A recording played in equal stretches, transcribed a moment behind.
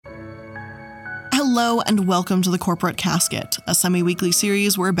Hello and welcome to the Corporate Casket, a semi-weekly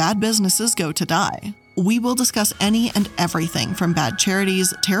series where bad businesses go to die. We will discuss any and everything from bad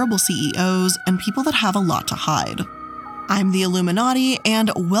charities, terrible CEOs, and people that have a lot to hide. I'm the Illuminati,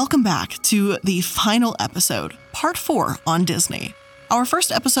 and welcome back to the final episode, Part 4 on Disney. Our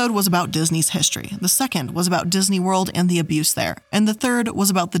first episode was about Disney's history, the second was about Disney World and the abuse there, and the third was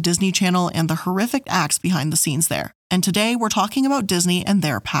about the Disney Channel and the horrific acts behind the scenes there. And today we're talking about Disney and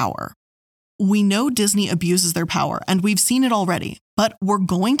their power. We know Disney abuses their power, and we've seen it already, but we're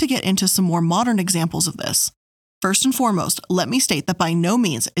going to get into some more modern examples of this. First and foremost, let me state that by no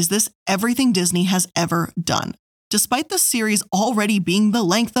means is this everything Disney has ever done. Despite this series already being the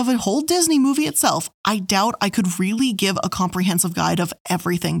length of a whole Disney movie itself, I doubt I could really give a comprehensive guide of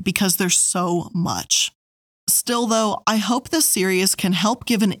everything because there's so much. Still though, I hope this series can help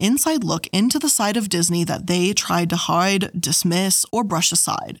give an inside look into the side of Disney that they tried to hide, dismiss, or brush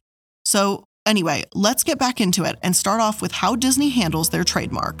aside. So anyway, let's get back into it and start off with how Disney handles their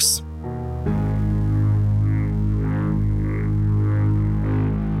trademarks.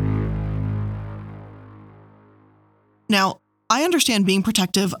 Now, I understand being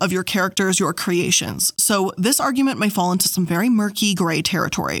protective of your characters, your creations, so this argument may fall into some very murky gray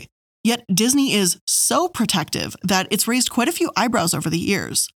territory. Yet Disney is so protective that it's raised quite a few eyebrows over the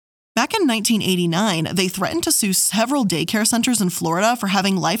years. Back in 1989, they threatened to sue several daycare centers in Florida for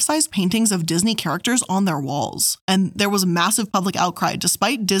having life-size paintings of Disney characters on their walls. And there was massive public outcry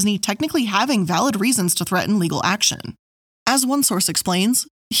despite Disney technically having valid reasons to threaten legal action. As one source explains,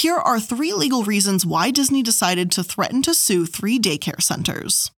 here are 3 legal reasons why Disney decided to threaten to sue 3 daycare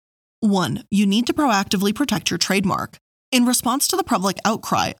centers. 1. You need to proactively protect your trademark. In response to the public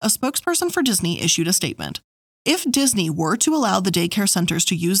outcry, a spokesperson for Disney issued a statement. If Disney were to allow the daycare centers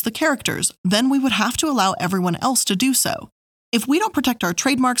to use the characters, then we would have to allow everyone else to do so. If we don't protect our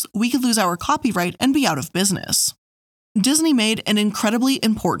trademarks, we could lose our copyright and be out of business. Disney made an incredibly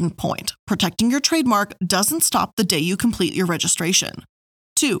important point. Protecting your trademark doesn't stop the day you complete your registration.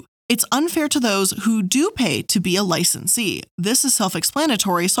 2. It's unfair to those who do pay to be a licensee. This is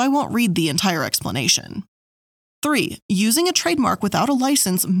self-explanatory, so I won't read the entire explanation. 3. Using a trademark without a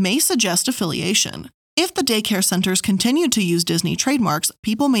license may suggest affiliation. If the daycare centers continue to use Disney trademarks,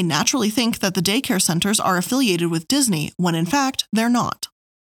 people may naturally think that the daycare centers are affiliated with Disney, when in fact, they're not.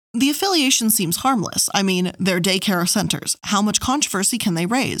 The affiliation seems harmless. I mean, they're daycare centers. How much controversy can they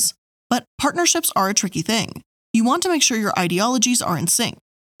raise? But partnerships are a tricky thing. You want to make sure your ideologies are in sync.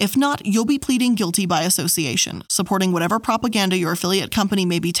 If not, you'll be pleading guilty by association, supporting whatever propaganda your affiliate company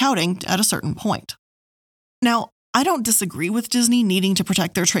may be touting at a certain point. Now, I don't disagree with Disney needing to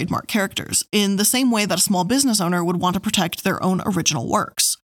protect their trademark characters, in the same way that a small business owner would want to protect their own original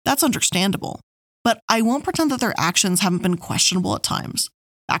works. That's understandable. But I won't pretend that their actions haven't been questionable at times.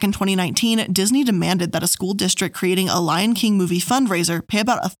 Back in 2019, Disney demanded that a school district creating a Lion King movie fundraiser pay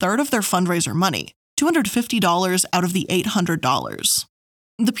about a third of their fundraiser money, $250 out of the $800.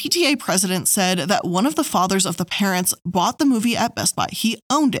 The PTA president said that one of the fathers of the parents bought the movie at Best Buy. He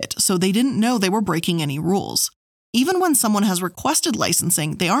owned it, so they didn't know they were breaking any rules. Even when someone has requested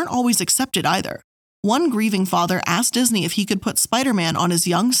licensing, they aren't always accepted either. One grieving father asked Disney if he could put Spider-Man on his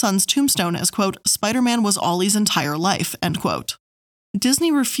young son's tombstone as, quote, Spider-Man was Ollie's entire life, end quote.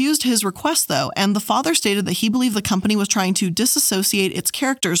 Disney refused his request, though, and the father stated that he believed the company was trying to disassociate its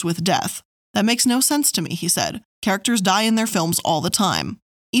characters with death. That makes no sense to me, he said. Characters die in their films all the time.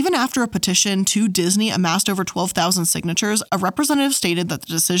 Even after a petition to Disney amassed over 12,000 signatures, a representative stated that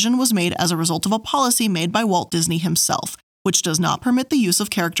the decision was made as a result of a policy made by Walt Disney himself, which does not permit the use of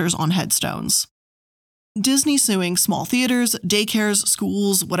characters on headstones. Disney suing small theaters, daycares,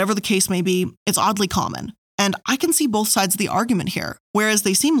 schools, whatever the case may be, it's oddly common. And I can see both sides of the argument here, whereas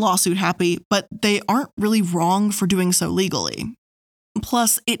they seem lawsuit happy, but they aren't really wrong for doing so legally.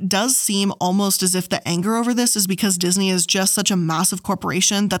 Plus, it does seem almost as if the anger over this is because Disney is just such a massive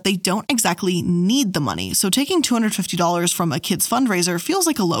corporation that they don't exactly need the money, so taking $250 from a kid's fundraiser feels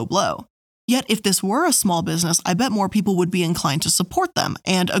like a low blow. Yet if this were a small business, I bet more people would be inclined to support them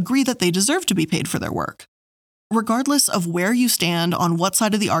and agree that they deserve to be paid for their work. Regardless of where you stand on what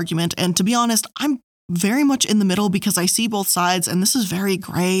side of the argument, and to be honest, I'm very much in the middle because I see both sides and this is very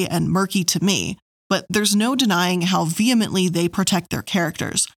gray and murky to me. But there's no denying how vehemently they protect their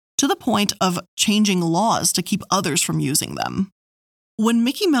characters, to the point of changing laws to keep others from using them. When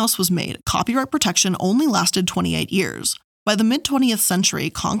Mickey Mouse was made, copyright protection only lasted 28 years. By the mid-20th century,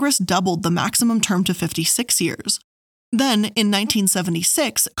 Congress doubled the maximum term to 56 years. Then, in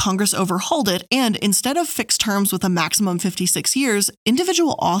 1976, Congress overhauled it, and instead of fixed terms with a maximum 56 years,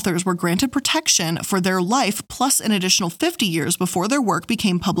 individual authors were granted protection for their life plus an additional 50 years before their work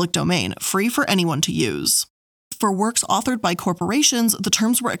became public domain, free for anyone to use. For works authored by corporations, the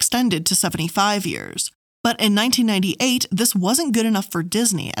terms were extended to 75 years. But in 1998, this wasn't good enough for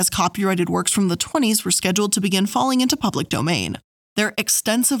Disney, as copyrighted works from the 20s were scheduled to begin falling into public domain. Their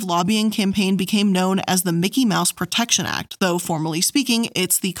extensive lobbying campaign became known as the Mickey Mouse Protection Act, though formally speaking,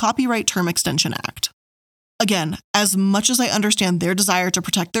 it's the Copyright Term Extension Act. Again, as much as I understand their desire to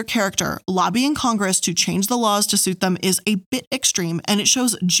protect their character, lobbying Congress to change the laws to suit them is a bit extreme, and it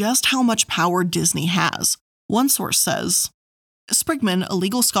shows just how much power Disney has. One source says, Sprigman, a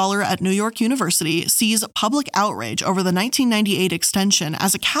legal scholar at New York University, sees public outrage over the 1998 extension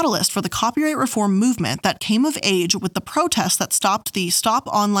as a catalyst for the copyright reform movement that came of age with the protests that stopped the Stop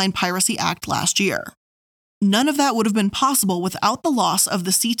Online Piracy Act last year. None of that would have been possible without the loss of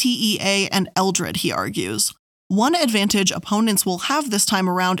the CTEA and Eldred, he argues. One advantage opponents will have this time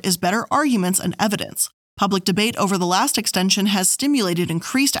around is better arguments and evidence. Public debate over the last extension has stimulated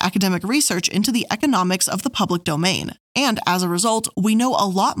increased academic research into the economics of the public domain, and as a result, we know a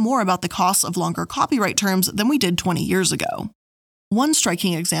lot more about the costs of longer copyright terms than we did 20 years ago. One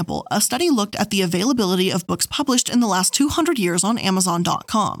striking example, a study looked at the availability of books published in the last 200 years on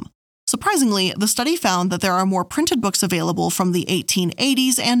Amazon.com. Surprisingly, the study found that there are more printed books available from the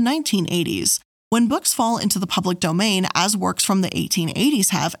 1880s and 1980s. When books fall into the public domain, as works from the 1880s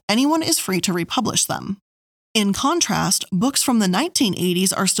have, anyone is free to republish them. In contrast, books from the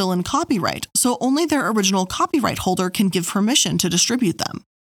 1980s are still in copyright, so only their original copyright holder can give permission to distribute them.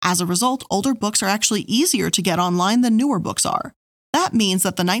 As a result, older books are actually easier to get online than newer books are. That means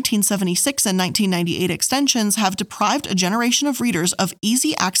that the 1976 and 1998 extensions have deprived a generation of readers of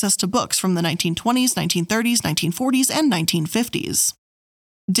easy access to books from the 1920s, 1930s, 1940s, and 1950s.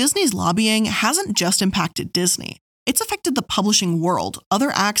 Disney's lobbying hasn't just impacted Disney. It's affected the publishing world,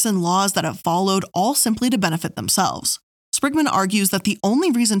 other acts and laws that have followed, all simply to benefit themselves. Sprigman argues that the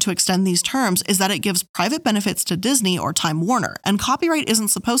only reason to extend these terms is that it gives private benefits to Disney or Time Warner, and copyright isn't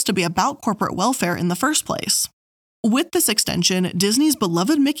supposed to be about corporate welfare in the first place. With this extension, Disney's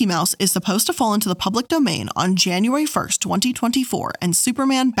beloved Mickey Mouse is supposed to fall into the public domain on January 1st, 2024, and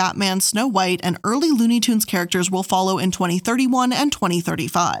Superman, Batman, Snow White, and early Looney Tunes characters will follow in 2031 and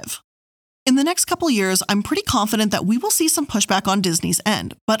 2035. In the next couple years, I'm pretty confident that we will see some pushback on Disney's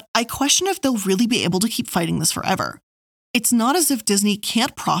end, but I question if they'll really be able to keep fighting this forever. It's not as if Disney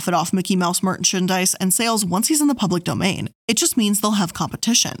can't profit off Mickey Mouse merchandise and sales once he's in the public domain. It just means they'll have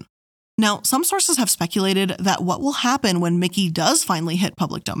competition. Now, some sources have speculated that what will happen when Mickey does finally hit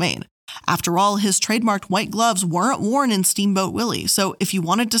public domain. After all, his trademarked white gloves weren't worn in Steamboat Willie, so if you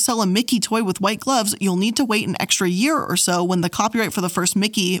wanted to sell a Mickey toy with white gloves, you'll need to wait an extra year or so when the copyright for the first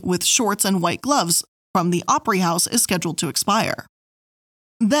Mickey with shorts and white gloves from the Opry House is scheduled to expire.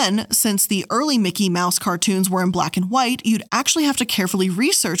 Then, since the early Mickey Mouse cartoons were in black and white, you'd actually have to carefully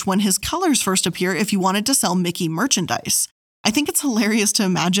research when his colors first appear if you wanted to sell Mickey merchandise. I think it's hilarious to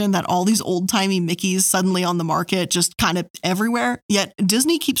imagine that all these old-timey Mickeys suddenly on the market, just kind of everywhere, yet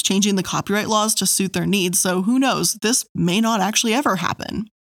Disney keeps changing the copyright laws to suit their needs, so who knows, this may not actually ever happen.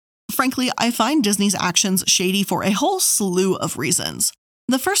 Frankly, I find Disney's actions shady for a whole slew of reasons.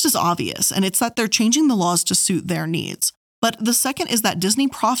 The first is obvious, and it's that they're changing the laws to suit their needs. But the second is that Disney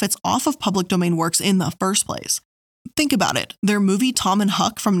profits off of public domain works in the first place. Think about it. Their movie Tom and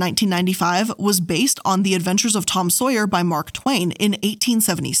Huck from 1995 was based on The Adventures of Tom Sawyer by Mark Twain in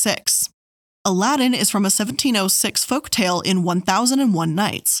 1876. Aladdin is from a 1706 folktale in 1001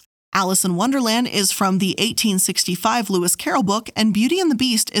 Nights. Alice in Wonderland is from the 1865 Lewis Carroll book, and Beauty and the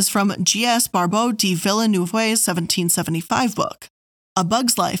Beast is from G.S. Barbeau de Villeneuve's 1775 book. A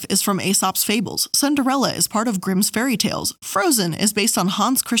Bug's Life is from Aesop's Fables, Cinderella is part of Grimm's Fairy Tales, Frozen is based on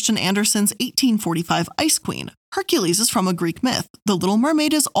Hans Christian Andersen's 1845 Ice Queen, Hercules is from a Greek myth, The Little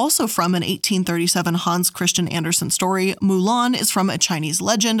Mermaid is also from an 1837 Hans Christian Andersen story, Mulan is from a Chinese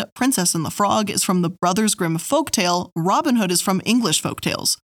legend, Princess and the Frog is from the Brothers Grimm folktale, Robin Hood is from English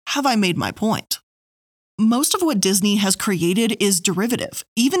folktales. Have I made my point? Most of what Disney has created is derivative,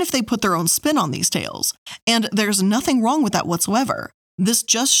 even if they put their own spin on these tales, and there's nothing wrong with that whatsoever. This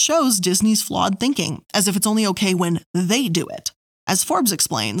just shows Disney's flawed thinking, as if it's only okay when they do it. As Forbes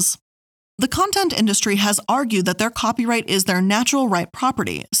explains, the content industry has argued that their copyright is their natural right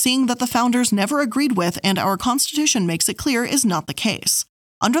property, seeing that the founders never agreed with and our Constitution makes it clear is not the case.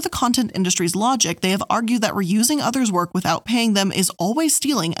 Under the content industry's logic, they have argued that reusing others' work without paying them is always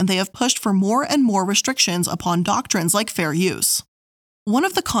stealing, and they have pushed for more and more restrictions upon doctrines like fair use. One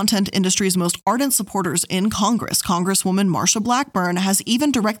of the content industry's most ardent supporters in Congress, Congresswoman Marsha Blackburn, has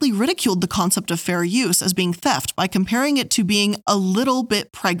even directly ridiculed the concept of fair use as being theft by comparing it to being a little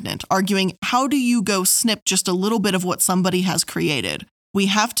bit pregnant, arguing, how do you go snip just a little bit of what somebody has created? We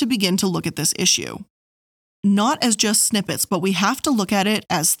have to begin to look at this issue. Not as just snippets, but we have to look at it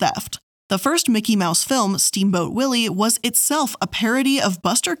as theft. The first Mickey Mouse film, Steamboat Willie, was itself a parody of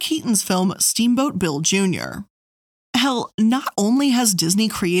Buster Keaton's film Steamboat Bill Jr. Hell, not only has Disney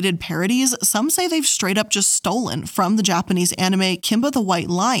created parodies, some say they've straight up just stolen from the Japanese anime Kimba the White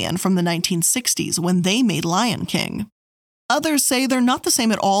Lion from the 1960s when they made Lion King. Others say they're not the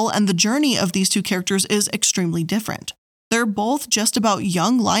same at all, and the journey of these two characters is extremely different. They're both just about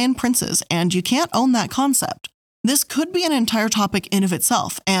young lion princes, and you can't own that concept. This could be an entire topic in of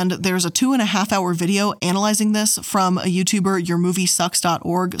itself, and there's a 2.5-hour video analyzing this from a YouTuber,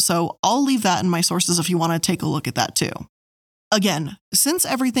 yourmoviesucks.org, so I'll leave that in my sources if you want to take a look at that too. Again, since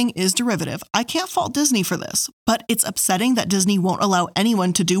everything is derivative, I can't fault Disney for this, but it's upsetting that Disney won't allow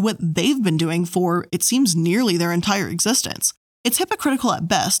anyone to do what they've been doing for, it seems, nearly their entire existence. It's hypocritical at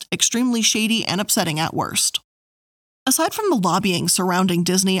best, extremely shady, and upsetting at worst. Aside from the lobbying surrounding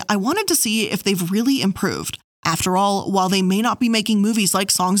Disney, I wanted to see if they've really improved. After all, while they may not be making movies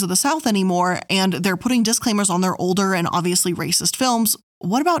like Songs of the South anymore, and they're putting disclaimers on their older and obviously racist films,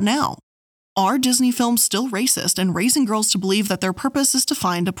 what about now? Are Disney films still racist and raising girls to believe that their purpose is to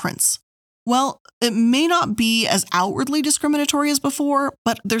find a prince? Well, it may not be as outwardly discriminatory as before,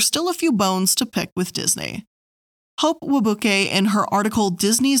 but there's still a few bones to pick with Disney. Hope Wabuke, in her article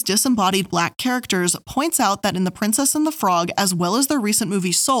Disney's Disembodied Black Characters, points out that in The Princess and the Frog, as well as their recent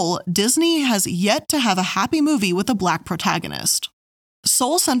movie Soul, Disney has yet to have a happy movie with a black protagonist.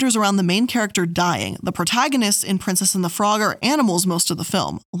 Soul centers around the main character dying. The protagonists in Princess and the Frog are animals most of the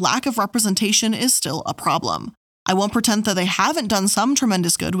film. Lack of representation is still a problem. I won't pretend that they haven't done some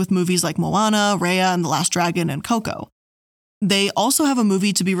tremendous good with movies like Moana, Raya and the Last Dragon, and Coco. They also have a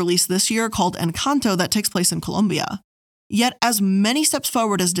movie to be released this year called Encanto that takes place in Colombia. Yet, as many steps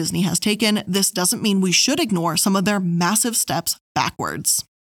forward as Disney has taken, this doesn't mean we should ignore some of their massive steps backwards.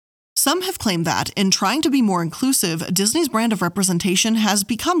 Some have claimed that, in trying to be more inclusive, Disney's brand of representation has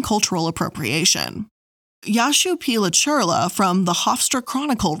become cultural appropriation. Yashu P. Lachurla from the Hofstra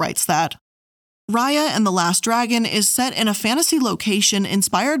Chronicle writes that, Raya and the Last Dragon is set in a fantasy location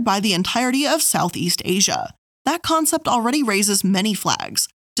inspired by the entirety of Southeast Asia. That concept already raises many flags.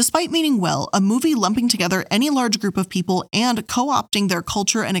 Despite meaning well, a movie lumping together any large group of people and co-opting their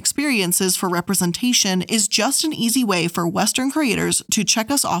culture and experiences for representation is just an easy way for Western creators to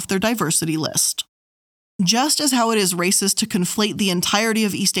check us off their diversity list. Just as how it is racist to conflate the entirety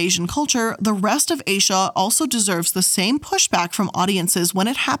of East Asian culture, the rest of Asia also deserves the same pushback from audiences when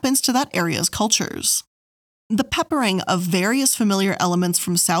it happens to that area's cultures. The peppering of various familiar elements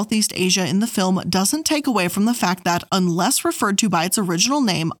from Southeast Asia in the film doesn't take away from the fact that, unless referred to by its original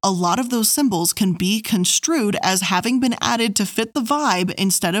name, a lot of those symbols can be construed as having been added to fit the vibe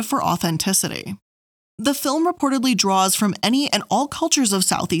instead of for authenticity. The film reportedly draws from any and all cultures of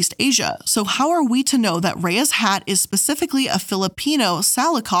Southeast Asia, so how are we to know that Raya's hat is specifically a Filipino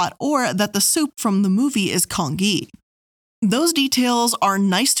salakot or that the soup from the movie is congee? Those details are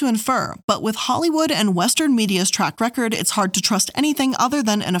nice to infer, but with Hollywood and Western media's track record, it's hard to trust anything other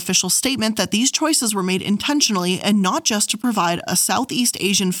than an official statement that these choices were made intentionally and not just to provide a Southeast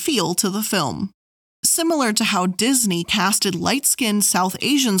Asian feel to the film. Similar to how Disney casted light-skinned South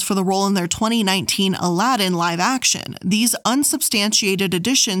Asians for the role in their 2019 Aladdin live action, these unsubstantiated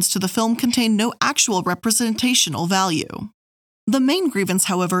additions to the film contain no actual representational value. The main grievance,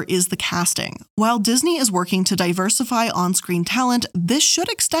 however, is the casting. While Disney is working to diversify on-screen talent, this should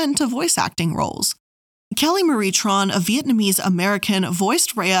extend to voice acting roles. Kelly Marie Tran, a Vietnamese American,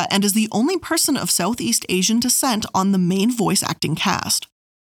 voiced Raya and is the only person of Southeast Asian descent on the main voice acting cast.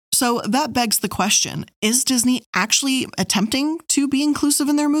 So that begs the question, is Disney actually attempting to be inclusive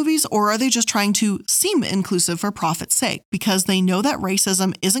in their movies, or are they just trying to seem inclusive for profit's sake because they know that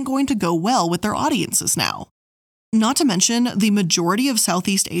racism isn't going to go well with their audiences now? Not to mention, the majority of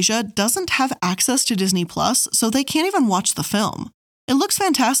Southeast Asia doesn't have access to Disney+, so they can't even watch the film. It looks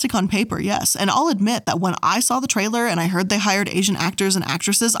fantastic on paper, yes, and I'll admit that when I saw the trailer and I heard they hired Asian actors and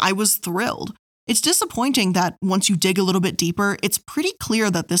actresses, I was thrilled. It's disappointing that once you dig a little bit deeper, it's pretty clear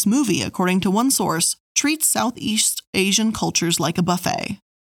that this movie, according to one source, treats Southeast Asian cultures like a buffet.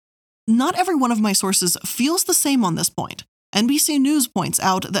 Not every one of my sources feels the same on this point. NBC News points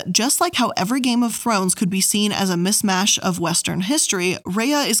out that just like how every Game of Thrones could be seen as a mishmash of Western history,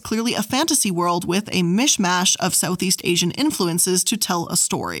 Raya is clearly a fantasy world with a mishmash of Southeast Asian influences to tell a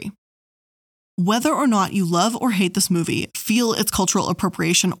story. Whether or not you love or hate this movie, feel its cultural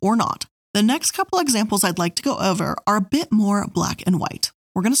appropriation or not, the next couple examples I'd like to go over are a bit more black and white.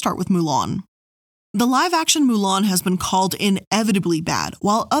 We're going to start with Mulan. The live-action Mulan has been called inevitably bad,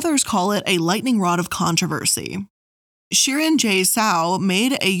 while others call it a lightning rod of controversy. Shirin J. Sao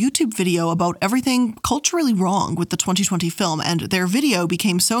made a YouTube video about everything culturally wrong with the 2020 film, and their video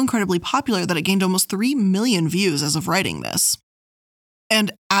became so incredibly popular that it gained almost 3 million views as of writing this.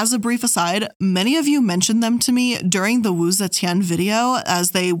 And as a brief aside, many of you mentioned them to me during the Wu Zetian video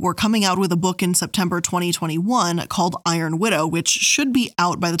as they were coming out with a book in September 2021 called Iron Widow, which should be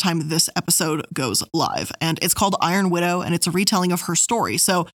out by the time this episode goes live. And it's called Iron Widow, and it's a retelling of her story.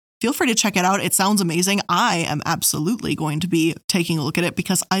 So feel free to check it out. It sounds amazing. I am absolutely going to be taking a look at it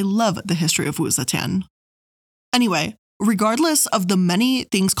because I love the history of Wu Zetian. Anyway, regardless of the many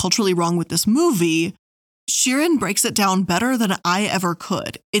things culturally wrong with this movie, Shirin breaks it down better than I ever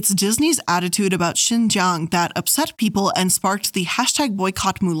could. It's Disney's attitude about Xinjiang that upset people and sparked the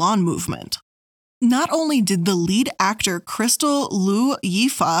 #BoycottMulan movement. Not only did the lead actor Crystal Liu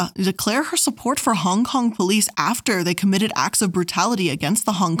Yifa declare her support for Hong Kong police after they committed acts of brutality against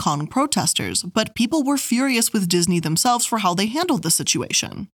the Hong Kong protesters, but people were furious with Disney themselves for how they handled the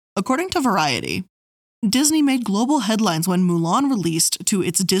situation. According to Variety, Disney made global headlines when Mulan released to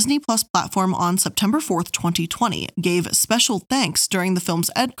its Disney Plus platform on September 4th, 2020, gave special thanks during the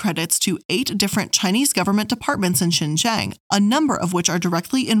film's end credits to 8 different Chinese government departments in Xinjiang, a number of which are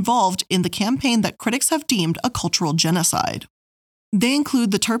directly involved in the campaign that critics have deemed a cultural genocide. They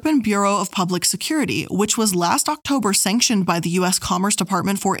include the Turpin Bureau of Public Security, which was last October sanctioned by the U.S. Commerce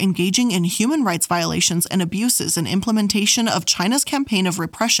Department for engaging in human rights violations and abuses in implementation of China's campaign of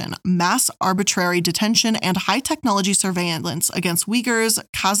repression, mass arbitrary detention, and high-technology surveillance against Uyghurs,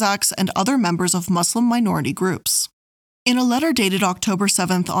 Kazakhs, and other members of Muslim minority groups. In a letter dated October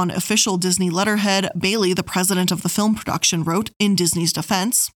 7th on official Disney letterhead, Bailey, the president of the film production, wrote, in Disney's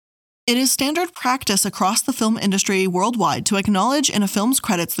defense, "It is standard practice across the film industry worldwide to acknowledge in a film's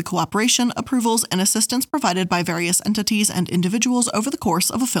credits the cooperation, approvals, and assistance provided by various entities and individuals over the course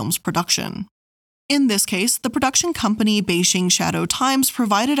of a film's production. In this case, the production company Beijing Shadow Times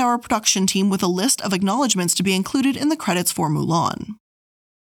provided our production team with a list of acknowledgments to be included in the credits for Mulan."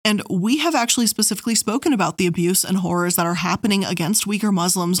 And we have actually specifically spoken about the abuse and horrors that are happening against Uyghur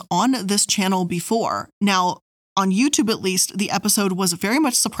Muslims on this channel before. Now, on YouTube at least, the episode was very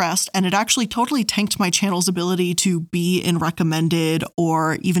much suppressed, and it actually totally tanked my channel's ability to be in recommended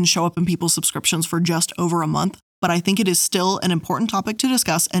or even show up in people's subscriptions for just over a month. But I think it is still an important topic to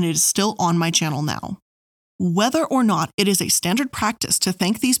discuss, and it is still on my channel now. Whether or not it is a standard practice to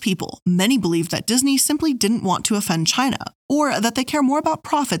thank these people, many believe that Disney simply didn't want to offend China, or that they care more about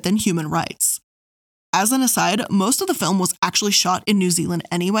profit than human rights. As an aside, most of the film was actually shot in New Zealand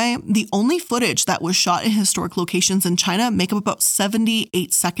anyway. The only footage that was shot in historic locations in China make up about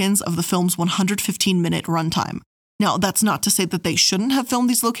 78 seconds of the film's 115-minute runtime. Now, that's not to say that they shouldn't have filmed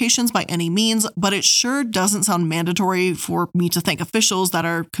these locations by any means, but it sure doesn't sound mandatory for me to thank officials that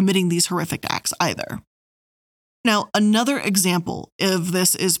are committing these horrific acts either. Now, another example of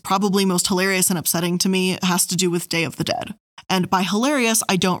this is probably most hilarious and upsetting to me has to do with Day of the Dead. And by hilarious,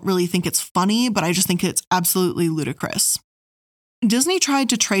 I don't really think it's funny, but I just think it's absolutely ludicrous. Disney tried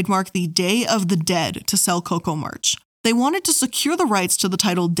to trademark the Day of the Dead to sell Coco merch. They wanted to secure the rights to the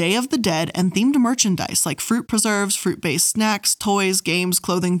title Day of the Dead and themed merchandise like fruit preserves, fruit-based snacks, toys, games,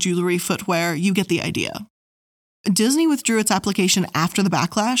 clothing, jewelry, footwear, you get the idea. Disney withdrew its application after the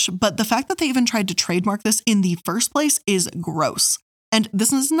backlash, but the fact that they even tried to trademark this in the first place is gross. And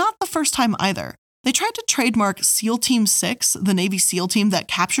this is not the first time either. They tried to trademark SEAL Team 6, the Navy SEAL team that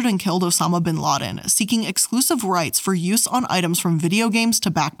captured and killed Osama bin Laden, seeking exclusive rights for use on items from video games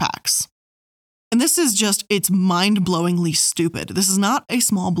to backpacks. And this is just, it's mind-blowingly stupid. This is not a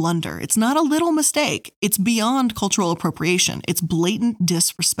small blunder. It's not a little mistake. It's beyond cultural appropriation. It's blatant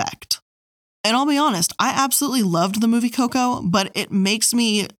disrespect. And I'll be honest, I absolutely loved the movie Coco, but it makes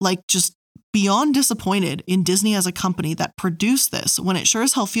me just beyond disappointed in Disney as a company that produced this when it sure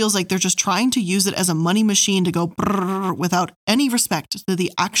as hell feels like they're just trying to use it as a money machine to go brrr without any respect to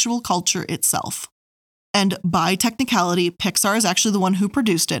the actual culture itself. And by technicality, Pixar is actually the one who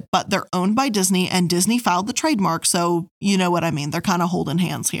produced it, but they're owned by Disney and Disney filed the trademark, so you know what I mean. They're kind of holding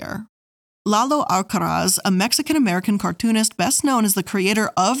hands here. Lalo Alcaraz, a Mexican-American cartoonist best known as the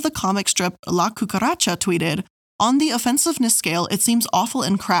creator of the comic strip La Cucaracha, tweeted, "On the offensiveness scale, it seems awful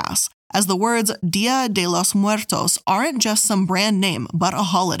and crass, as the words Dia de los Muertos aren't just some brand name, but a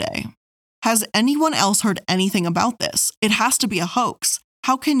holiday. Has anyone else heard anything about this? It has to be a hoax.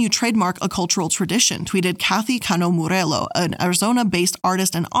 "How can you trademark a cultural tradition?" tweeted Kathy Cano Morello, an Arizona-based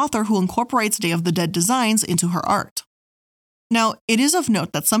artist and author who incorporates Day of the Dead designs into her art. Now, it is of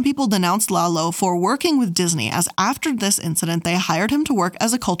note that some people denounced Lalo for working with Disney, as after this incident, they hired him to work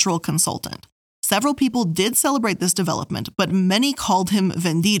as a cultural consultant. Several people did celebrate this development, but many called him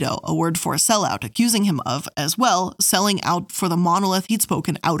vendido, a word for sellout, accusing him of, as well, selling out for the monolith he'd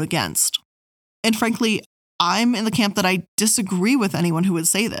spoken out against. And frankly, I'm in the camp that I disagree with anyone who would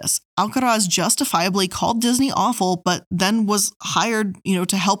say this. Alcaraz justifiably called Disney awful, but then was hired,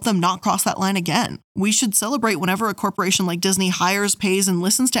 to help them not cross that line again. We should celebrate whenever a corporation like Disney hires, pays, and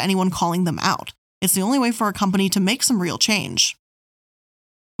listens to anyone calling them out. It's the only way for a company to make some real change.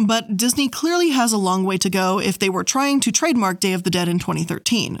 But Disney clearly has a long way to go if they were trying to trademark Day of the Dead in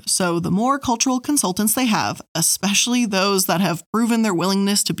 2013, so the more cultural consultants they have, especially those that have proven their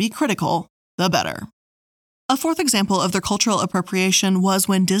willingness to be critical, the better. A fourth example of their cultural appropriation was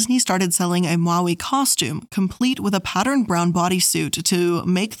when Disney started selling a Maui costume, complete with a patterned brown bodysuit to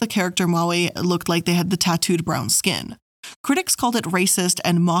make the character Maui look like they had the tattooed brown skin. Critics called it racist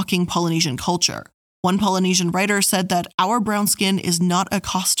and mocking Polynesian culture. One Polynesian writer said that our brown skin is not a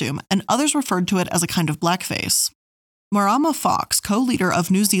costume, and others referred to it as a kind of blackface. Marama Fox, co-leader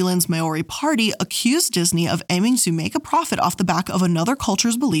of New Zealand's Maori Party, accused Disney of aiming to make a profit off the back of another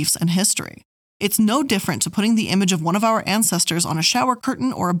culture's beliefs and history. "It's no different to putting the image of one of our ancestors on a shower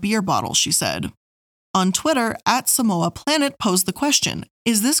curtain or a beer bottle," she said. On Twitter, @SamoaPlanet posed the question,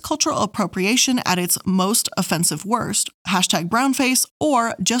 "Is this cultural appropriation at its most offensive worst, #brownface,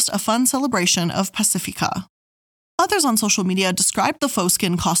 or just a fun celebration of Pacifica?" Others on social media described the faux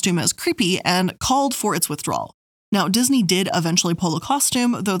skin costume as creepy and called for its withdrawal. Now, Disney did eventually pull a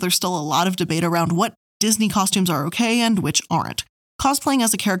costume, though there's still a lot of debate around what Disney costumes are okay and which aren't. Cosplaying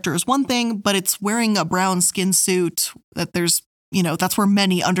as a character is one thing, but it's wearing a brown skin suit that's where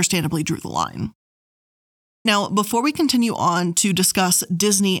many understandably drew the line. Now, before we continue on to discuss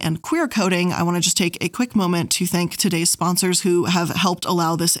Disney and queer coding, I want to just take a quick moment to thank today's sponsors who have helped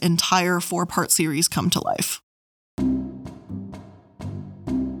allow this entire 4-part series come to life.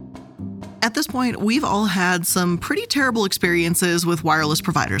 At this point, we've all had some pretty terrible experiences with wireless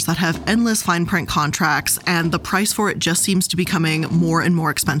providers that have endless fine print contracts, and the price for it just seems to be becoming more and more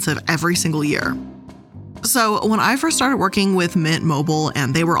expensive every single year. So when I first started working with Mint Mobile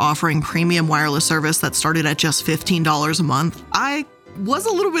and they were offering premium wireless service that started at just $15 a month, I was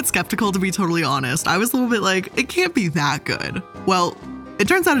a little bit skeptical, to be totally honest. I was a little bit like, it can't be that good. Well, it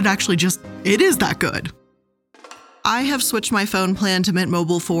turns out it is that good. I have switched my phone plan to Mint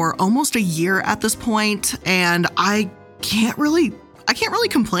Mobile for almost a year at this point, and I can't really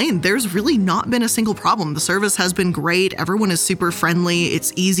complain. There's really not been a single problem. The service has been great. Everyone is super friendly.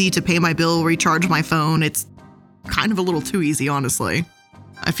 It's easy to pay my bill, recharge my phone. It's kind of a little too easy, honestly.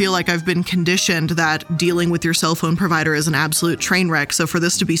 I feel like I've been conditioned that dealing with your cell phone provider is an absolute train wreck. So for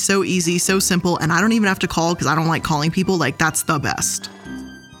this to be so easy, so simple, and I don't even have to call because I don't like calling people, that's the best.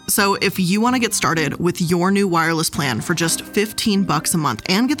 So if you want to get started with your new wireless plan for just $15 a month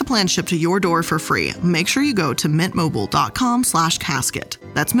and get the plan shipped to your door for free, make sure you go to mintmobile.com/casket.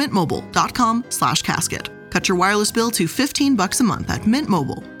 That's mintmobile.com/casket. Cut your wireless bill to $15 a month at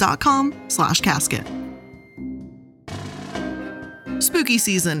mintmobile.com/casket. Spooky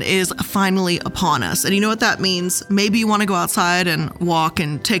season is finally upon us, and you know what that means. Maybe you want to go outside and walk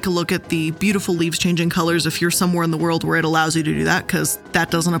and take a look at the beautiful leaves changing colors if you're somewhere in the world where it allows you to do that, because that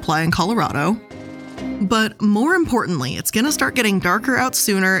doesn't apply in Colorado. But more importantly, it's going to start getting darker out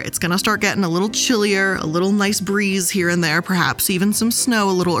sooner. It's going to start getting a little chillier, a little nice breeze here and there, perhaps even some snow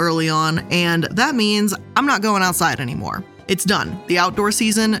a little early on, and that means I'm not going outside anymore. It's done. The outdoor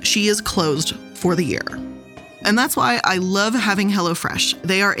season, she is closed for the year. And that's why I love having HelloFresh.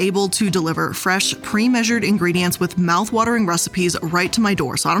 They are able to deliver fresh, pre-measured ingredients with mouth-watering recipes right to my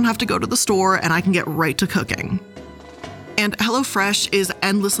door, so I don't have to go to the store and I can get right to cooking. And HelloFresh is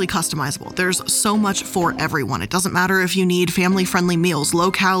endlessly customizable. There's so much for everyone. It doesn't matter if you need family-friendly meals,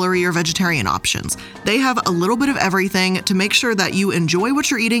 low-calorie or vegetarian options. They have a little bit of everything to make sure that you enjoy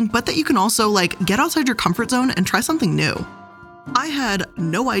what you're eating, but that you can also get outside your comfort zone and try something new. I had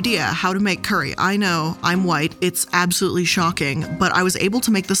no idea how to make curry. I know, I'm white. It's absolutely shocking, but I was able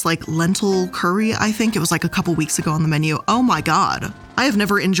to make this lentil curry, I think. It was a couple weeks ago on the menu. Oh my God. I have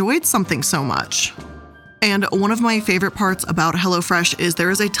never enjoyed something so much. And one of my favorite parts about HelloFresh is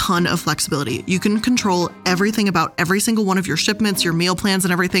there is a ton of flexibility. You can control everything about every single one of your shipments, your meal plans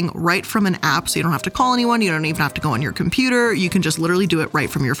and everything right from an app. So you don't have to call anyone. You don't even have to go on your computer. You can just literally do it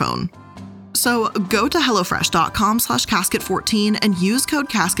right from your phone. So go to HelloFresh.com/casket14 and use code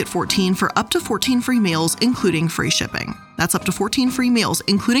casket14 for up to 14 free meals, including free shipping. That's up to 14 free meals,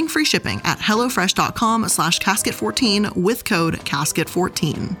 including free shipping at hellofresh.com/casket14 with code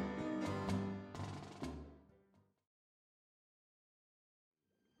casket14.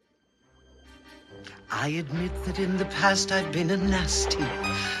 I admit that in the past I've been a nasty.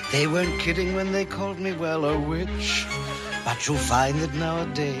 They weren't kidding when they called me, well, a witch. But you'll find that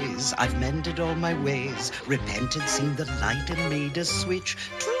nowadays I've mended all my ways, repented, seen the light, and made a switch.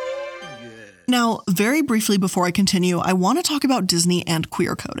 Now, very briefly before I continue, I want to talk about Disney and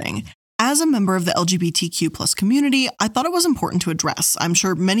queer coding. As a member of the LGBTQ+ community, I thought it was important to address. I'm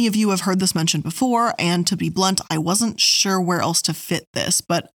sure many of you have heard this mentioned before, and to be blunt, I wasn't sure where else to fit this,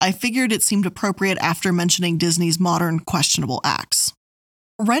 but I figured it seemed appropriate after mentioning Disney's modern questionable acts.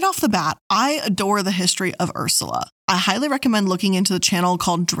 Right off the bat, I adore the history of Ursula. I highly recommend looking into the channel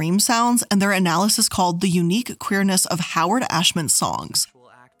called Dream Sounds and their analysis called The Unique Queerness of Howard Ashman's Songs.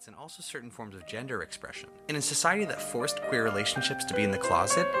 And also certain forms of gender expression. In a society that forced queer relationships to be in the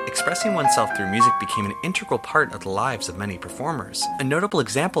closet, expressing oneself through music became an integral part of the lives of many performers. A notable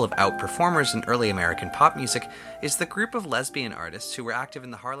example of out performers in early American pop music is the group of lesbian artists who were active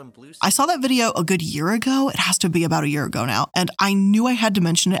in the Harlem Blues. I saw that video a good year ago. It has to be about a year ago now, and I knew I had to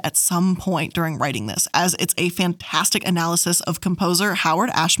mention it at some point during writing this, as it's a fantastic analysis of composer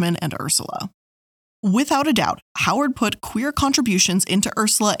Howard Ashman and Ursula. Without a doubt, Howard put queer contributions into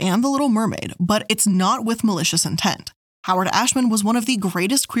Ursula and The Little Mermaid, but it's not with malicious intent. Howard Ashman was one of the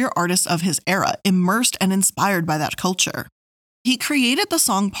greatest queer artists of his era, immersed and inspired by that culture. He created the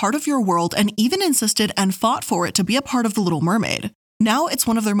song Part of Your World and even insisted and fought for it to be a part of The Little Mermaid. Now it's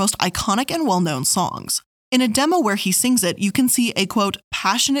one of their most iconic and well-known songs. In a demo where he sings it, you can see a, quote,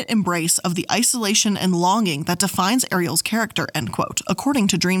 passionate embrace of the isolation and longing that defines Ariel's character, end quote, according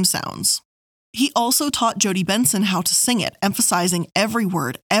to Dream Sounds. He also taught Jodie Benson how to sing it, emphasizing every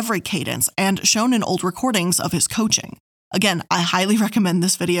word, every cadence, and shown in old recordings of his coaching. Again, I highly recommend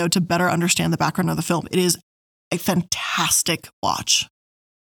this video to better understand the background of the film. It is a fantastic watch.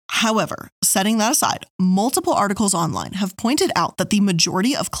 However, setting that aside, multiple articles online have pointed out that the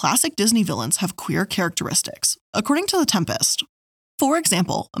majority of classic Disney villains have queer characteristics. According to The Tempest, for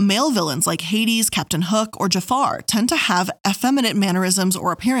example, male villains like Hades, Captain Hook, or Jafar tend to have effeminate mannerisms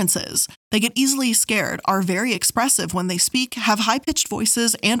or appearances. They get easily scared, are very expressive when they speak, have high-pitched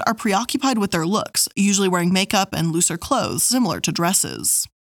voices, and are preoccupied with their looks, usually wearing makeup and looser clothes similar to dresses.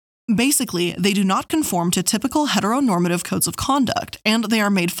 Basically, they do not conform to typical heteronormative codes of conduct, and they are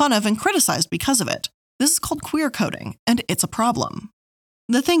made fun of and criticized because of it. This is called queer coding, and it's a problem.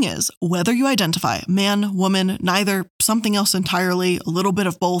 The thing is, whether you identify man, woman, neither, something else entirely, a little bit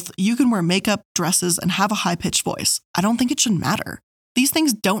of both, you can wear makeup, dresses, and have a high-pitched voice. I don't think it should matter. These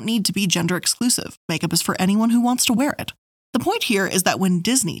things don't need to be gender exclusive. Makeup is for anyone who wants to wear it. The point here is that when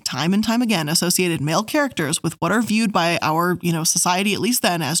Disney time and time again associated male characters with what are viewed by our, society at least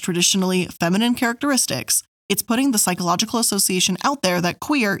then as traditionally feminine characteristics, it's putting the psychological association out there that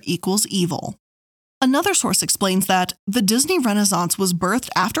queer equals evil. Another source explains that the Disney Renaissance was birthed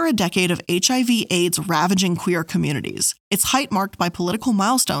after a decade of HIV/AIDS ravaging queer communities. Its height marked by political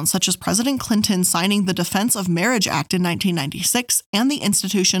milestones such as President Clinton signing the Defense of Marriage Act in 1996 and the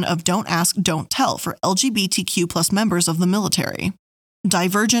institution of Don't Ask, Don't Tell for LGBTQ+ members of the military.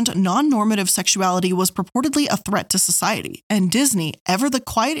 Divergent, non-normative sexuality was purportedly a threat to society, and Disney, ever the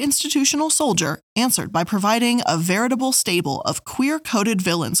quiet institutional soldier, answered by providing a veritable stable of queer-coded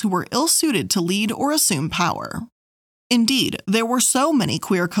villains who were ill-suited to lead or assume power. Indeed, there were so many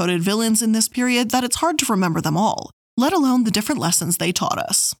queer-coded villains in this period that it's hard to remember them all, let alone the different lessons they taught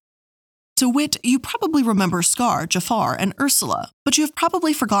us. To wit, you probably remember Scar, Jafar, and Ursula, but you have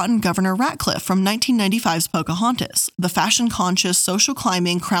probably forgotten Governor Ratcliffe from 1995's Pocahontas, the fashion-conscious,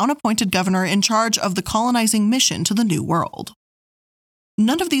 social-climbing, crown-appointed governor in charge of the colonizing mission to the New World.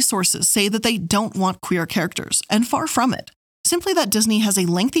 None of these sources say that they don't want queer characters, and far from it. Simply that Disney has a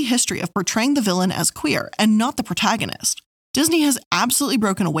lengthy history of portraying the villain as queer and not the protagonist. Disney has absolutely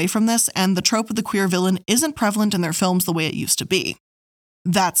broken away from this, and the trope of the queer villain isn't prevalent in their films the way it used to be.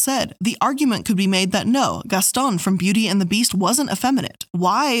 That said, the argument could be made that no, Gaston from Beauty and the Beast wasn't effeminate.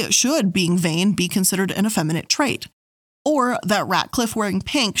 Why should being vain be considered an effeminate trait? Or that Ratcliffe wearing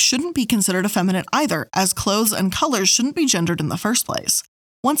pink shouldn't be considered effeminate either, as clothes and colors shouldn't be gendered in the first place.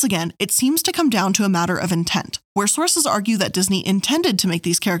 Once again, it seems to come down to a matter of intent, where sources argue that Disney intended to make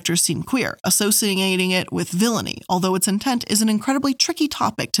these characters seem queer, associating it with villainy, although its intent is an incredibly tricky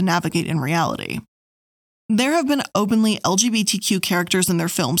topic to navigate in reality. There have been openly LGBTQ characters in their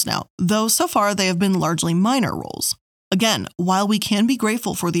films now, though so far they have been largely minor roles. Again, while we can be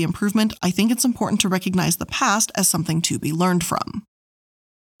grateful for the improvement, I think it's important to recognize the past as something to be learned from.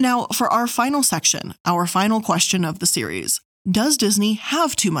 Now, for our final section, our final question of the series, does Disney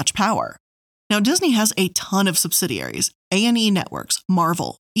have too much power? Now, Disney has a ton of subsidiaries: A&E Networks,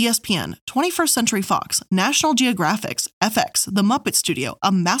 Marvel, ESPN, 21st Century Fox, National Geographic, FX, The Muppet Studio,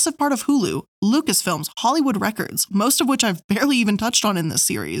 a massive part of Hulu, Lucasfilms, Hollywood Records, most of which I've barely even touched on in this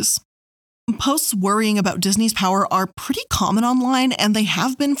series. Posts worrying about Disney's power are pretty common online, and they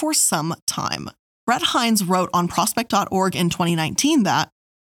have been for some time. Brett Hines wrote on Prospect.org in 2019 that,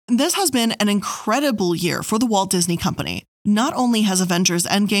 "This has been an incredible year for the Walt Disney Company. Not only has Avengers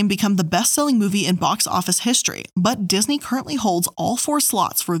Endgame become the best-selling movie in box office history, but Disney currently holds all 4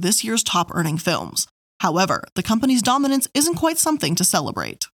 slots for this year's top-earning films. However, the company's dominance isn't quite something to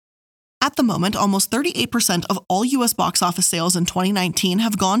celebrate." At the moment, almost 38% of all US box office sales in 2019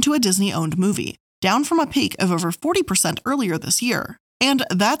 have gone to a Disney-owned movie, down from a peak of over 40% earlier this year. And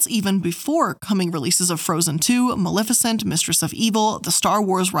that's even before coming releases of Frozen 2, Maleficent, Mistress of Evil, The Star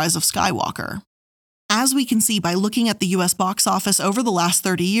Wars Rise of Skywalker. As we can see by looking at the US box office over the last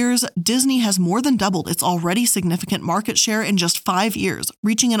 30 years, Disney has more than doubled its already significant market share in just 5 years,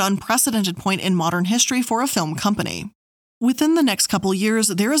 reaching an unprecedented point in modern history for a film company. Within the next couple years,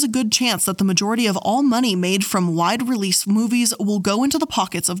 there is a good chance that the majority of all money made from wide-release movies will go into the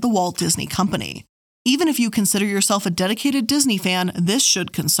pockets of the Walt Disney Company. Even if you consider yourself a dedicated Disney fan, this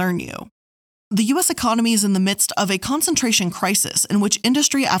should concern you. The US economy is in the midst of a concentration crisis in which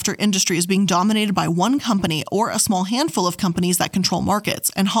industry after industry is being dominated by one company or a small handful of companies that control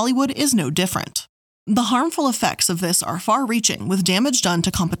markets, and Hollywood is no different. The harmful effects of this are far-reaching, with damage done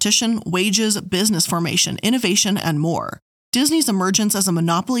to competition, wages, business formation, innovation, and more. Disney's emergence as a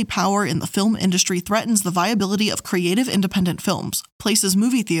monopoly power in the film industry threatens the viability of creative independent films, places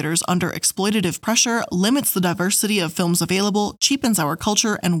movie theaters under exploitative pressure, limits the diversity of films available, cheapens our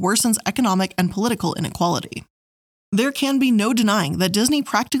culture, and worsens economic and political inequality. There can be no denying that Disney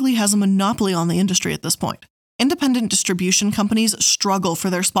practically has a monopoly on the industry at this point. Independent distribution companies struggle for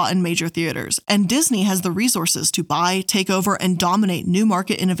their spot in major theaters, and Disney has the resources to buy, take over, and dominate new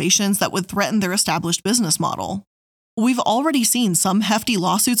market innovations that would threaten their established business model. We've already seen some hefty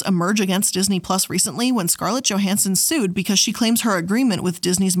lawsuits emerge against Disney Plus recently when Scarlett Johansson sued because she claims her agreement with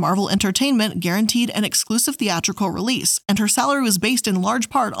Disney's Marvel Entertainment guaranteed an exclusive theatrical release, and her salary was based in large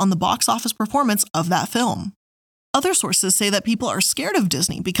part on the box office performance of that film. Other sources say that people are scared of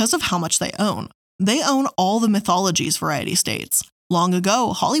Disney because of how much they own. They own all the mythologies, Variety states. Long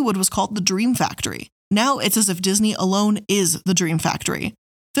ago, Hollywood was called the Dream Factory. Now it's as if Disney alone is the Dream Factory.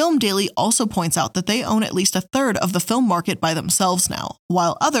 Film Daily also points out that they own at least a third of the film market by themselves now,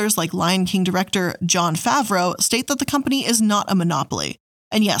 while others, like Lion King director Jon Favreau, state that the company is not a monopoly.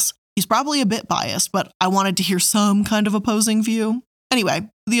 And yes, he's probably a bit biased, but I wanted to hear some kind of opposing view. Anyway,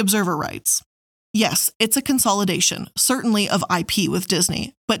 The Observer writes, "Yes, it's a consolidation, certainly of IP with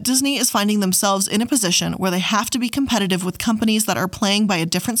Disney, but Disney is finding themselves in a position where they have to be competitive with companies that are playing by a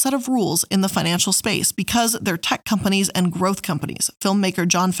different set of rules in the financial space because they're tech companies and growth companies," filmmaker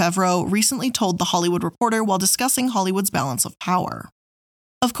Jon Favreau recently told The Hollywood Reporter while discussing Hollywood's balance of power.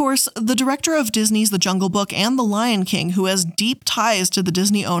 Of course, the director of Disney's The Jungle Book and The Lion King, who has deep ties to the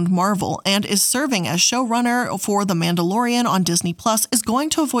Disney-owned Marvel and is serving as showrunner for The Mandalorian on Disney Plus, is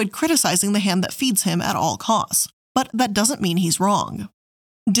going to avoid criticizing the hand that feeds him at all costs. But that doesn't mean he's wrong.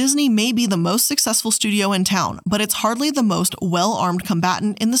 Disney may be the most successful studio in town, but it's hardly the most well-armed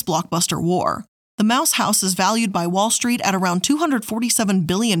combatant in this blockbuster war. The Mouse House is valued by Wall Street at around $247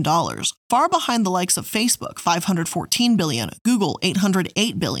 billion, far behind the likes of Facebook, $514 billion, Google,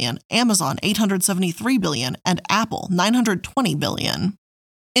 $808 billion, Amazon, $873 billion, and Apple, $920 billion.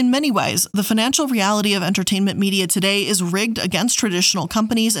 In many ways, the financial reality of entertainment media today is rigged against traditional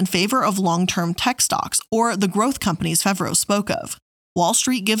companies in favor of long-term tech stocks, or the growth companies Favreau spoke of. Wall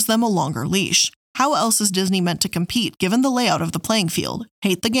Street gives them a longer leash. How else is Disney meant to compete given the layout of the playing field?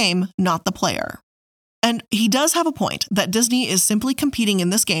 Hate the game, not the player. And he does have a point that Disney is simply competing in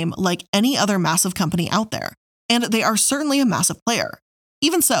this game like any other massive company out there, and they are certainly a massive player.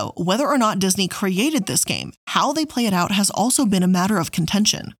 Even so, whether or not Disney created this game, how they play it out has also been a matter of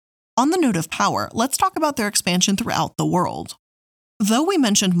contention. On the note of power, let's talk about their expansion throughout the world. Though we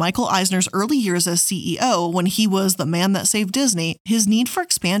mentioned Michael Eisner's early years as CEO when he was the man that saved Disney, his need for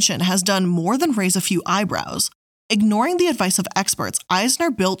expansion has done more than raise a few eyebrows. Ignoring the advice of experts,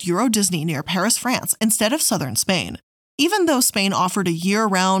 Eisner built Euro Disney near Paris, France, instead of southern Spain. Even though Spain offered a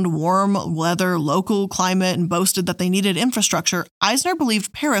year-round, warm weather, local climate, and boasted that they needed infrastructure, Eisner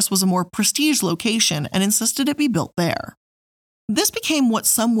believed Paris was a more prestige location and insisted it be built there. This became what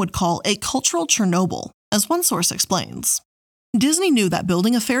some would call a cultural Chernobyl, as one source explains. Disney knew that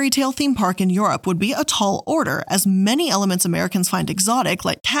building a fairy tale theme park in Europe would be a tall order, as many elements Americans find exotic,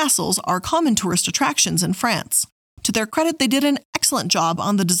 like castles, are common tourist attractions in France. To their credit, they did an excellent job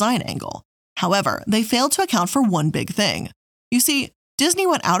on the design angle. However, they failed to account for one big thing. You see, Disney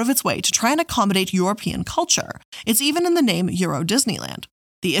went out of its way to try and accommodate European culture. It's even in the name Euro Disneyland.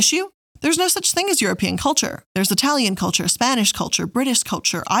 The issue? There's no such thing as European culture. There's Italian culture, Spanish culture, British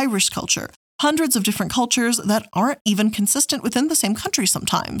culture, Irish culture, hundreds of different cultures that aren't even consistent within the same country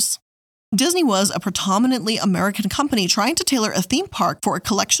sometimes. Disney was a predominantly American company trying to tailor a theme park for a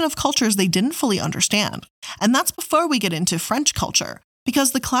collection of cultures they didn't fully understand. And that's before we get into French culture,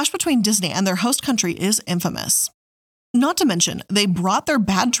 because the clash between Disney and their host country is infamous. Not to mention, they brought their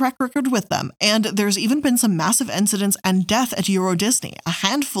bad track record with them, and there's even been some massive incidents and death at Euro Disney, a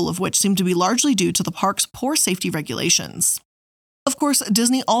handful of which seem to be largely due to the park's poor safety regulations. Of course,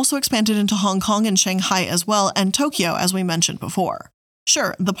 Disney also expanded into Hong Kong and Shanghai as well, and Tokyo, as we mentioned before.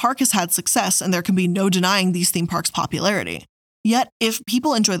 Sure, the park has had success, and there can be no denying these theme parks' popularity. Yet, if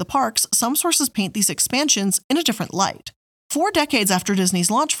people enjoy the parks, some sources paint these expansions in a different light. 4 decades after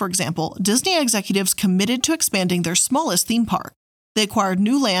Disney's launch, for example, Disney executives committed to expanding their smallest theme park. They acquired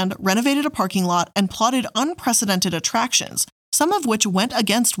new land, renovated a parking lot, and plotted unprecedented attractions, some of which went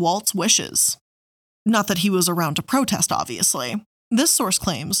against Walt's wishes. Not that he was around to protest, obviously. This source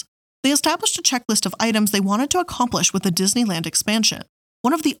claims, they established a checklist of items they wanted to accomplish with the Disneyland expansion.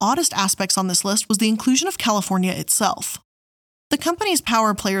 One of the oddest aspects on this list was the inclusion of California itself. The company's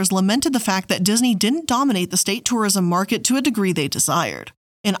power players lamented the fact that Disney didn't dominate the state tourism market to a degree they desired.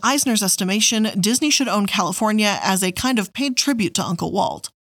 In Eisner's estimation, Disney should own California as a kind of paid tribute to Uncle Walt.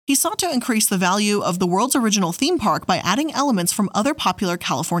 He sought to increase the value of the world's original theme park by adding elements from other popular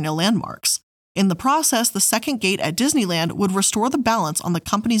California landmarks. In the process, the second gate at Disneyland would restore the balance on the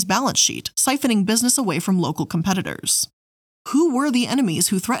company's balance sheet, siphoning business away from local competitors. Who were the enemies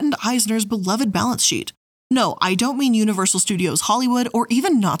who threatened Eisner's beloved balance sheet? No, I don't mean Universal Studios Hollywood or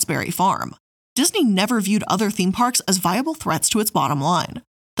even Knott's Berry Farm. Disney never viewed other theme parks as viable threats to its bottom line.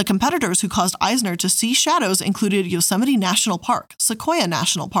 The competitors who caused Eisner to see shadows included Yosemite National Park, Sequoia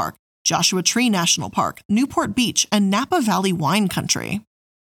National Park, Joshua Tree National Park, Newport Beach, and Napa Valley Wine Country.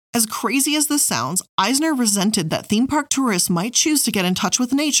 As crazy as this sounds, Eisner resented that theme park tourists might choose to get in touch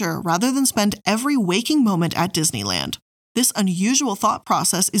with nature rather than spend every waking moment at Disneyland. This unusual thought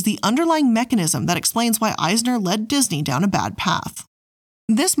process is the underlying mechanism that explains why Eisner led Disney down a bad path.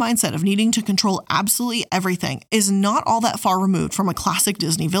 This mindset of needing to control absolutely everything is not all that far removed from a classic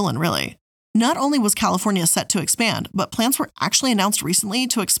Disney villain, really. Not only was California set to expand, but plans were actually announced recently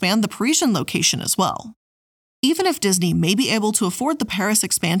to expand the Parisian location as well. Even if Disney may be able to afford the Paris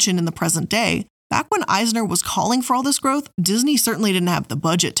expansion in the present day, back when Eisner was calling for all this growth, Disney certainly didn't have the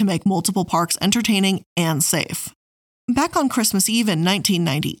budget to make multiple parks entertaining and safe. Back on Christmas Eve in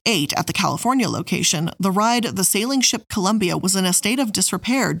 1998 at the California location, the ride The Sailing Ship Columbia was in a state of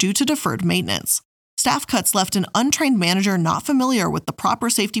disrepair due to deferred maintenance. Staff cuts left an untrained manager not familiar with the proper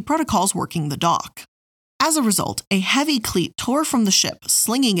safety protocols working the dock. As a result, a heavy cleat tore from the ship,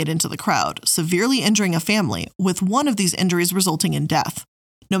 slinging it into the crowd, severely injuring a family, with one of these injuries resulting in death.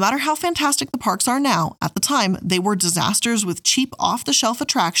 No matter how fantastic the parks are now, at the time, they were disasters with cheap off-the-shelf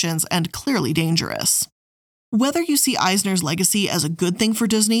attractions and clearly dangerous. Whether you see Eisner's legacy as a good thing for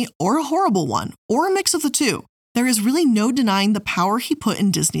Disney or a horrible one, or a mix of the two, there is really no denying the power he put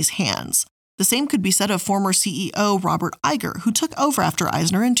in Disney's hands. The same could be said of former CEO Robert Iger, who took over after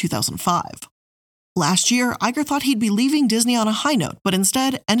Eisner in 2005. Last year, Iger thought he'd be leaving Disney on a high note, but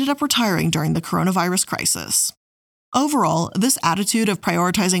instead ended up retiring during the coronavirus crisis. Overall, this attitude of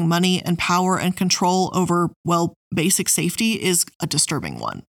prioritizing money and power and control over, well, basic safety is a disturbing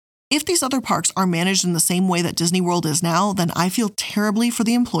one. If these other parks are managed in the same way that Disney World is now, then I feel terribly for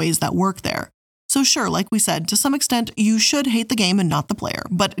the employees that work there. So sure, like we said, to some extent, you should hate the game and not the player,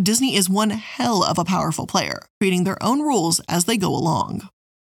 but Disney is one hell of a powerful player, creating their own rules as they go along.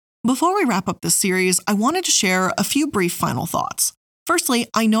 Before we wrap up this series, I wanted to share a few brief final thoughts. Firstly,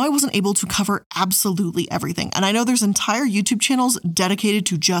 I know I wasn't able to cover absolutely everything, and I know there's entire YouTube channels dedicated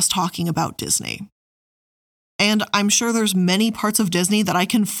to just talking about Disney. And I'm sure there's many parts of Disney that I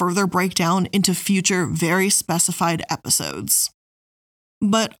can further break down into future, very specified episodes.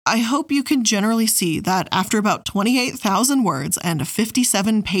 But I hope you can generally see that after about 28,000 words and a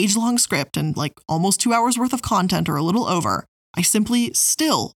 57-page-long script and like almost 2 hours worth of content or a little over, I simply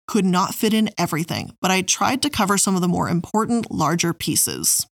still could not fit in everything, but I tried to cover some of the more important, larger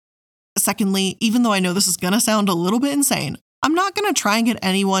pieces. Secondly, even though I know this is going to sound a little bit insane, I'm not going to try and get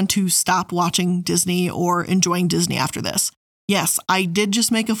anyone to stop watching Disney or enjoying Disney after this. Yes, I did just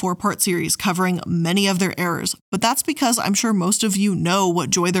make a 4-part series covering many of their errors, but that's because I'm sure most of you know what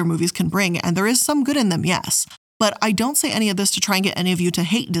joy their movies can bring, and there is some good in them, yes. But I don't say any of this to try and get any of you to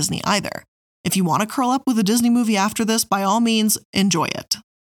hate Disney either. If you want to curl up with a Disney movie after this, by all means, enjoy it.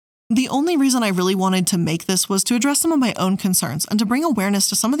 The only reason I really wanted to make this was to address some of my own concerns and to bring awareness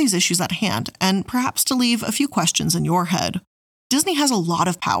to some of these issues at hand, and perhaps to leave a few questions in your head. Disney has a lot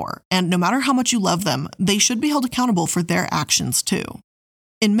of power, and no matter how much you love them, they should be held accountable for their actions too.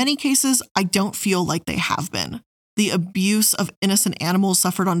 In many cases, I don't feel like they have been. The abuse of innocent animals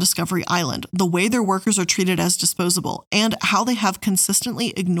suffered on Discovery Island, the way their workers are treated as disposable, and how they have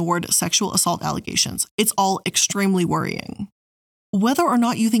consistently ignored sexual assault allegations, it's all extremely worrying. Whether or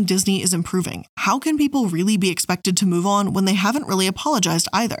not you think Disney is improving, how can people really be expected to move on when they haven't really apologized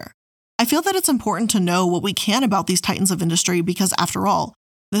either? I feel that it's important to know what we can about these titans of industry because, after all,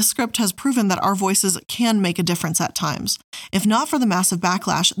 this script has proven that our voices can make a difference at times. If not for the massive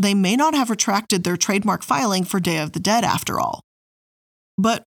backlash, they may not have retracted their trademark filing for Day of the Dead after all.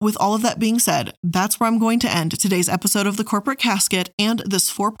 But with all of that being said, that's where I'm going to end today's episode of The Corporate Casket and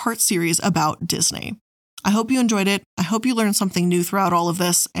this 4-part series about Disney. I hope you enjoyed it. I hope you learned something new throughout all of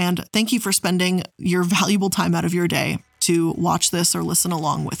this, and thank you for spending your valuable time out of your day to watch this or listen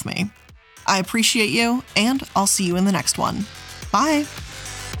along with me. I appreciate you, and I'll see you in the next one. Bye!